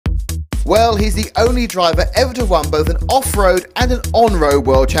Well, he's the only driver ever to have won both an off-road and an on-road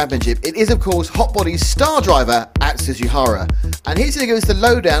World Championship. It is, of course, Hot Body's star driver Atsushi Hara. And he's going to give us the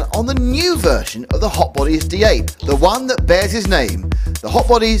lowdown on the new version of the Hot Body's D8, the one that bears his name, the Hot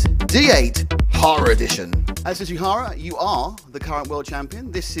Body's D8 Hara Edition. Atsushi Hara, you are the current world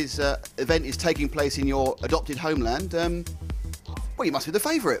champion. This event is taking place in your adopted homeland. Well, you must be the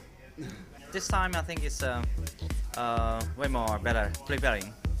favourite. This time I think it's way more better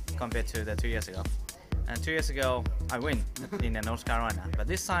preparing compared to the 2 years ago. And 2 years ago I win in North Carolina, but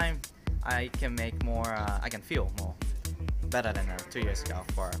this time I can make more. I can feel more better than 2 years ago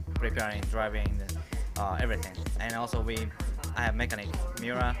for preparing, driving, everything. And also I have mechanic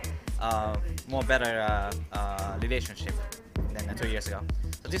Miura, more better relationship than 2 years ago.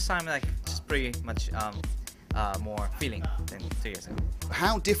 So this time like just pretty much more feeling than 2 years ago.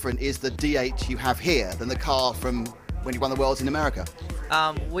 How different is the D8 you have here than the car from when you won the Worlds in America?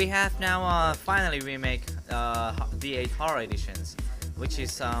 We have now, finally we make D8 Hara Editions, which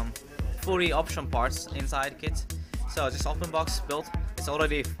is fully option parts inside kit. So just open box built, it's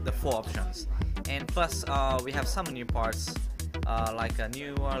already the 4 options. And plus we have some new parts like a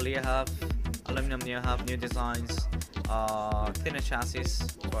new rear hub, aluminum rear hub, new designs, thinner chassis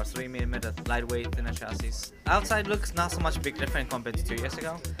for 3mm lightweight thinner chassis. Outside looks not so much big different compared to 2 years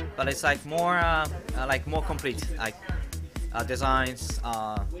ago, but it's like more complete, like designs,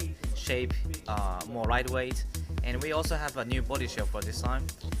 shape, more lightweight. And we also have a new body shape for this time.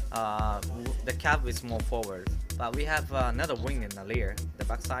 The cab is more forward, but we have another wing in the rear, the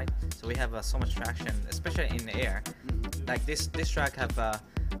back side, so we have so much traction, especially in the air. Like this track have a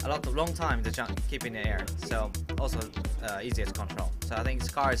long time to keep in the air, so also easier to control. So I think this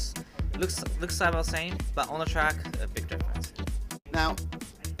car looks about the same, but on the track a big difference. Now,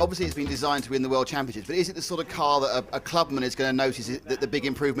 obviously it's been designed to win the World Championships, but is it the sort of car that a clubman is going to notice the big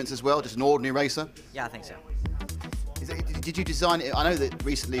improvements as well, just an ordinary racer? Yeah, I think so. Did you design it? I know that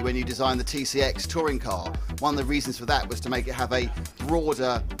recently when you designed the TCX touring car, one of the reasons for that was to make it have a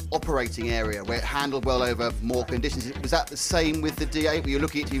broader operating area where it handled well over more conditions. Was that the same with the D8? Were you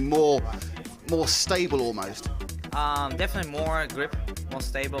looking at it to be more stable almost? Definitely more grip, more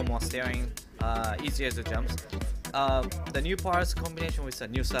stable, more steering, easier to jumps. The new parts combination with a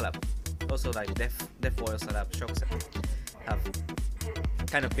new setup, also like def oil setup, shock setup, have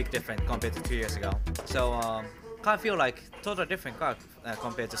kind of big difference compared to 2 years ago. So I feel like totally different car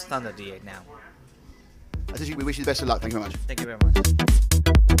compared to standard D8 now. We wish you the best of luck. Thank you very much. Thank you very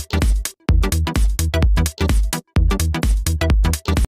much.